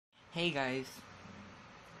Hey guys,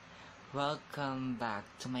 welcome back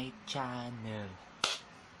to my channel.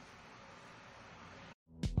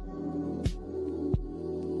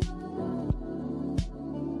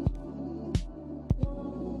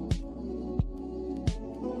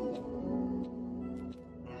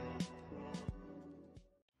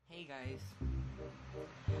 Hey guys,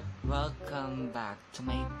 welcome back to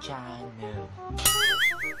my channel.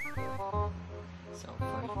 So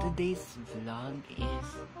for today's vlog is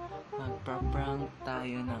magpa-prank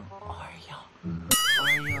tayo ng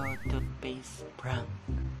OREO toothpaste prank.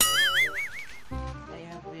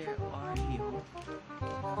 I have their OREO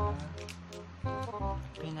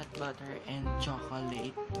peanut butter and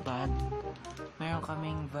chocolate, but meron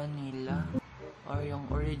kaming vanilla or yung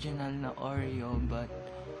original na OREO, but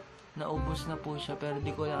naubos na po siya, pero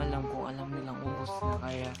di ko lang alam kung alam nilang ubos na,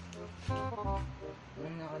 kaya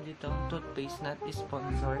naka dito ang toothpaste, not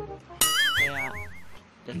sponsored, kaya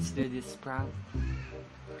let's do this prank.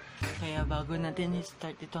 Kaya bago natin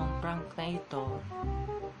i-start itong prank na ito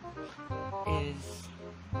is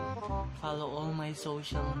follow all my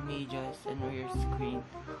social medias and on your screen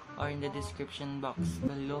or in the description box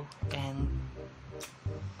below, and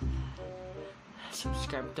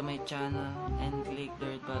subscribe to my channel and click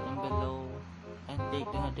the red button below and click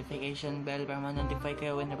the notification bell para ma-notify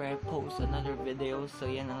kayo whenever I post another video. So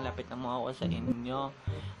yan ang lapit na mo ako sa inyo,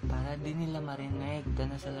 para di nila marinig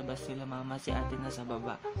na nasa labas sila mama, si ate na sa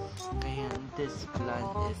baba. Kaya this plan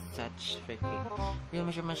is such freaking, hindi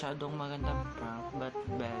mo siya masyadong magandang prank, but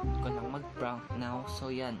bet ko lang mag-prank now.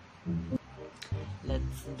 So yan,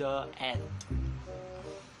 let's do it.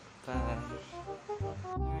 Bye.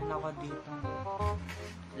 Meron ako dito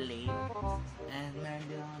plate and meron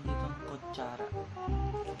din ako dito kutsara.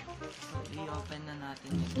 So i-open na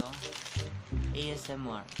natin ito.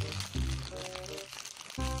 ASMR.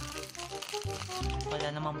 Wala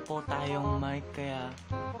naman po tayong mic, kaya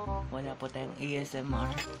wala po tayong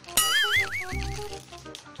ASMR.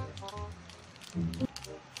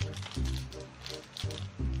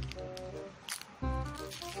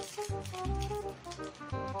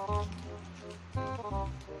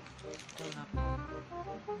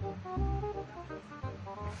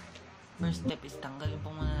 First step is tanggalin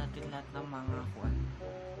po muna natin lahat ng mga kwan.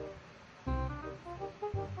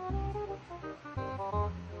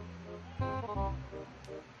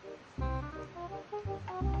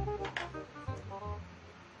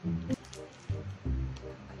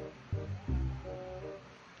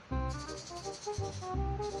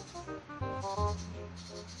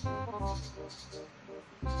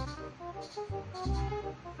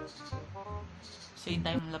 So yung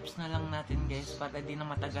time-lapse na lang natin guys, para di na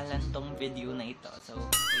matagalan tong video na ito. So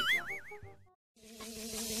wait lang.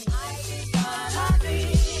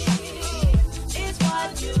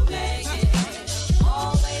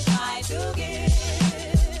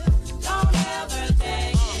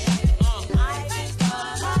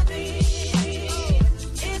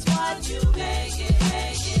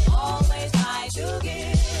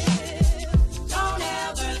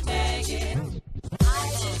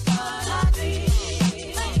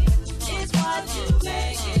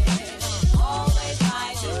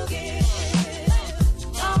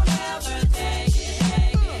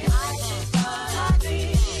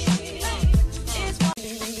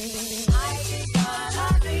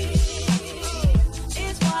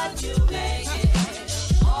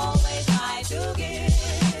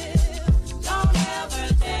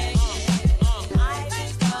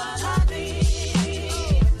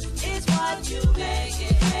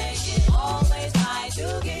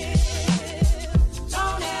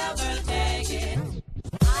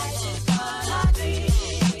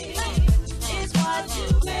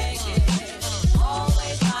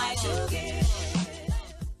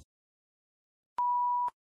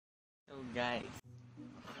 Guys,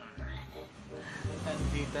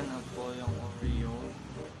 nandito na po yung OREO.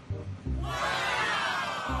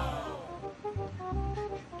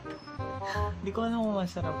 Hindi ko alam kung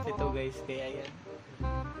masarap ito guys, kaya yan.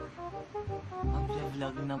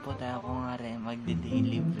 Mag-vlog na po tayo, kung nga rin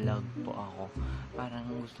magdi-daily vlog po ako. Parang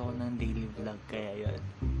gusto ko ng daily vlog, kaya yan.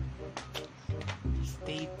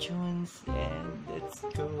 Stay tuned and let's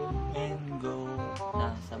go and go.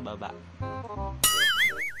 Nasa baba.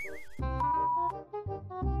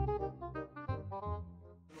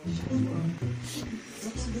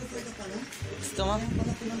 Gusto mo?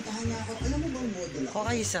 Alam mo bang model ako?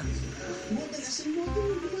 Okay, isa. Model as in model.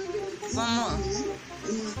 Mamo.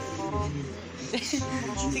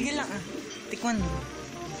 Sige lang ah. Tikman mo.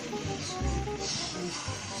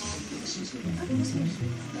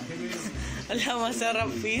 Alam, masarap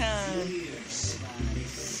yan.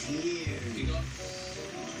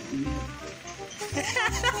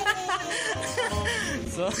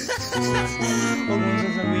 So, huwag mong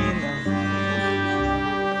sasabihin ah.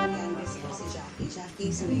 Yan kasi si Jackie.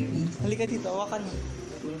 Jackie, si Mary. Halika dito, hawakan mo.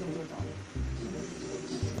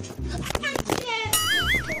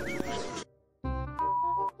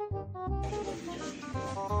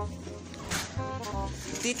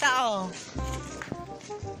 Tita oh.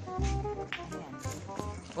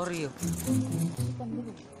 Oreo.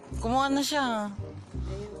 Kumuha na siya.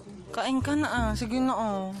 Kain ka na ah. Sige na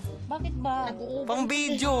oh. Bakit ba? Pang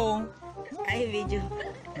video. Ay, video.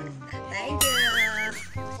 Thank you.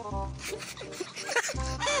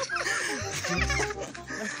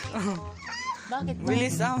 Bakit ba?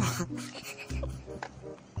 Bilis ah.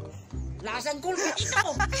 Lasang kulbit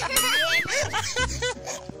ito!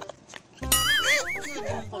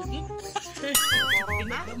 Kulbit?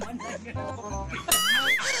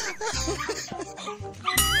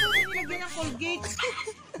 Nilagyan ng Colgate.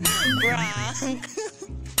 Prank.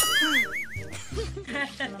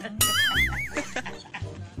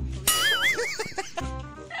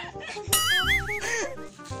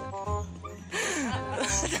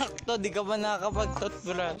 Sakto, di ka pa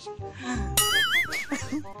nakakapag-toothbrush.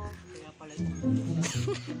 Kaya pala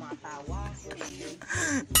tumatawa.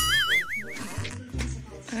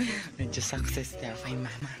 Medyo success niya kay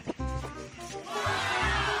mama.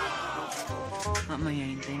 Mamaya,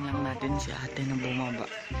 hintayin lang natin si ate na bumaba.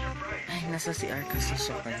 Ay, nasa CR kasi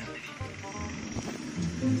siya pala.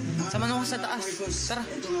 Sama naman sa taas. Tara.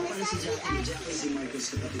 Ito nga pala si Jackie. Jackie si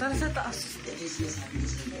Marcos. Tara sa taas. Ito yung sinasabi ko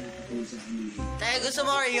sa inyo. Tayo gusto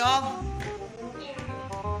mo, Oreo?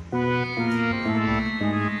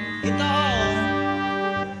 Ito.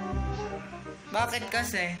 Bakit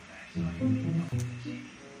kasi?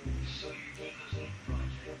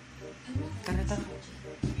 Tara, tara.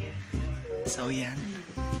 So, yan.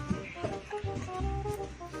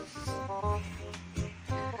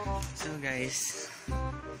 So, guys.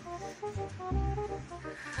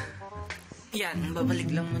 Yan,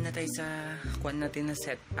 babalik lang muna tayo sa kwan natin na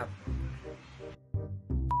setup.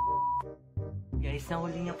 Guys,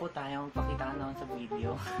 nahuli niya po tayo. Pakita naman sa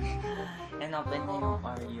video. And open na yung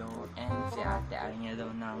Oreo. And si ate ay niya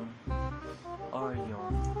daw ng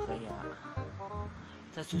Oreo. Kaya,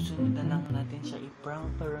 sa susunod na lang natin siya i-prank.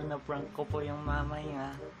 Pero na-prank ko po yung mama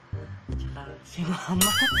niya. Tsaka si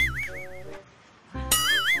mama.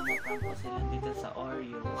 Na-prank ko sila dito sa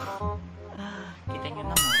Oreo. Kita nyo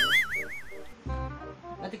naman.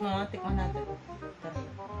 Tikman natin. Tara.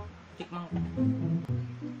 Tikman ka.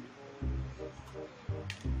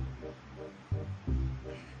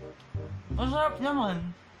 Masarap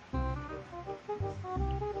naman.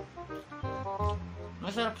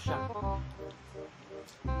 Masarap siya.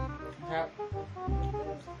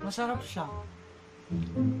 Masarap siya.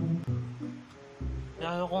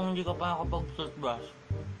 Lalo kung hindi ka pa nakapag-toothbrush.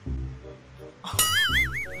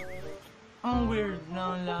 Ang weird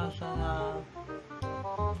na lasa na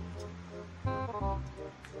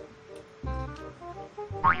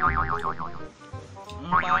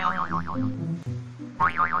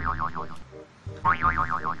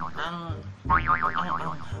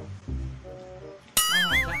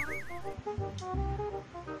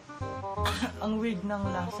ang weird ng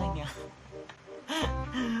lasa niya.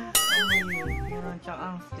 Ang weird. Pero tsaka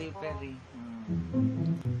ang slippery.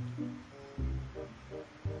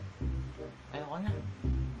 Ayoko na.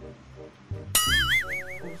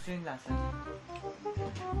 Gusto yung lasa niya.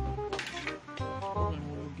 Oh,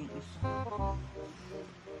 nahulog yung isa.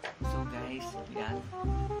 So guys, yan.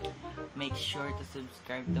 Make sure to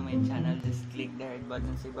subscribe to my channel. Just click the red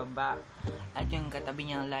button sa ibaba. At yung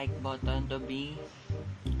katabi niyang like button to be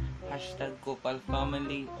hashtag Kupal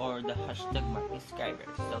family or the hashtag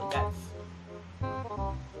subscribers. So that's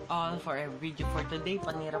all for our video for today.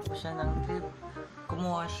 Panira po siya ng trip.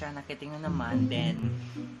 Kumuha siya, nakitingnan naman. Then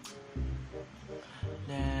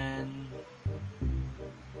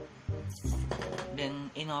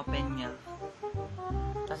inopen niya.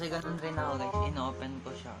 Kasi ganun rin ako guys, inopen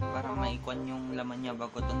ko siya para maikwan yung laman niya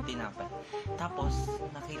bago itong tinapay. Tapos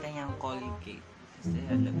nakita niya ang Colgate. Kasi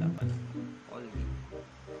halata pala. Colgate.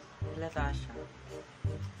 Halata siya.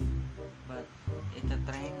 But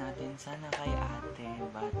itatry natin sana kay ate.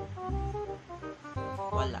 But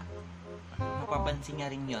wala. Mapapansin niya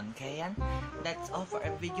rin yun. Kaya yan, that's all for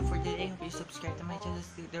our video for today. Hope you subscribe to my channel.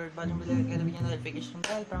 Click the red button below. Get the notification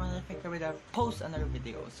bell para ma-notify with our post another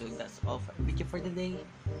video. So that's all for our video for today.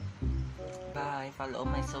 Bye. Follow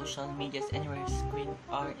my social medias anywhere screen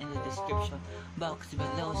or in the description box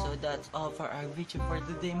below. So that's all for our video for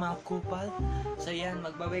today, mga kupal. So yan,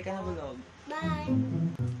 magbabay ka na vlog. Bye!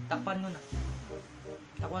 Takpan mo na.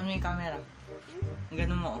 Takpan mo yung camera.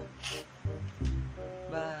 Ganun mo.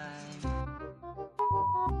 Bye.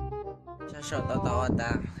 Shoutout ako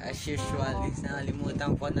as usual is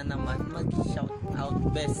nakalimutan ko na naman mag shoutout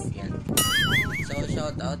best yan. So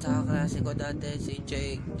shoutout sa kaklase ko dati si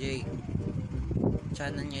Jake.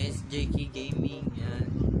 Channel niya is JK Gaming yan.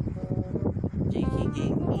 JK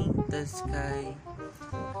Gaming tas kay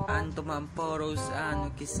Anto Mamporos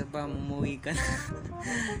kisa ba mumuwi ka na.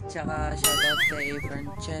 Tsaka shoutout kay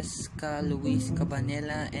Francesca Luis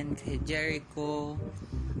Cabanela and kay Jericho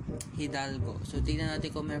Hidalgo. So tignan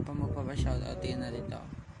natin kung meron pa magpapa-shoutout. Tignan natin to.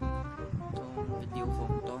 Itong video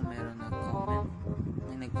phone to, meron nag-comment.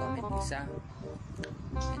 May nag-comment isa.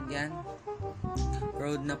 And yan,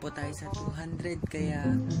 road na po tayo sa 200. Kaya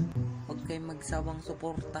huwag kayong magsawang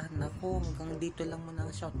suportahan ako. Hanggang dito lang muna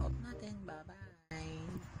ang shoutout natin. Bye-bye.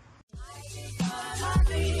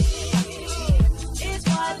 It's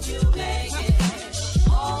what you make it.